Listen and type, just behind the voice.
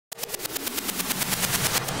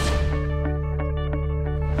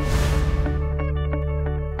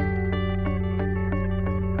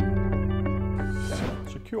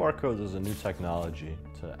QR codes as a new technology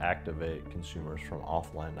to activate consumers from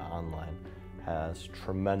offline to online has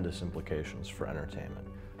tremendous implications for entertainment,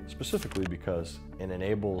 specifically because it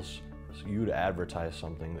enables you to advertise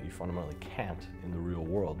something that you fundamentally can't in the real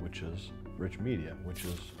world, which is rich media, which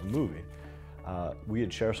is a movie. We at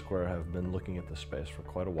ShareSquare have been looking at this space for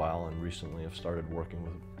quite a while and recently have started working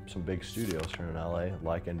with some big studios here in LA,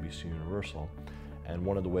 like NBC Universal. And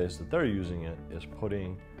one of the ways that they're using it is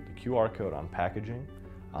putting the QR code on packaging,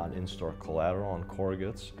 on in-store collateral, on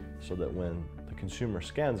corrugates, so that when the consumer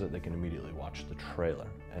scans it, they can immediately watch the trailer,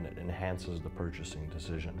 and it enhances the purchasing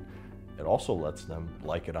decision. It also lets them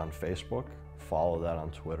like it on Facebook, follow that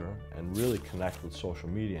on Twitter, and really connect with social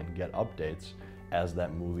media and get updates as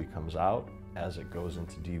that movie comes out, as it goes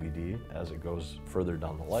into DVD, as it goes further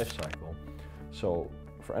down the life cycle. So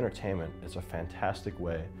for entertainment, it's a fantastic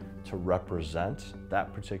way to represent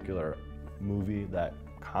that particular movie, that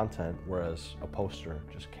content, whereas a poster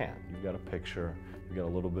just can't. You've got a picture, you've got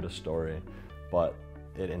a little bit of story, but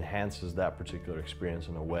it enhances that particular experience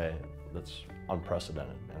in a way that's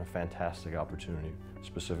unprecedented and a fantastic opportunity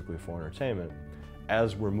specifically for entertainment.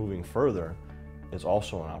 As we're moving further, it's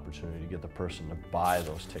also an opportunity to get the person to buy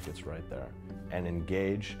those tickets right there and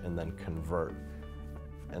engage and then convert.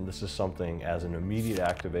 And this is something, as an immediate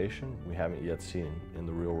activation, we haven't yet seen in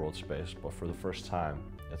the real world space, but for the first time,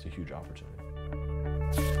 it's a huge opportunity.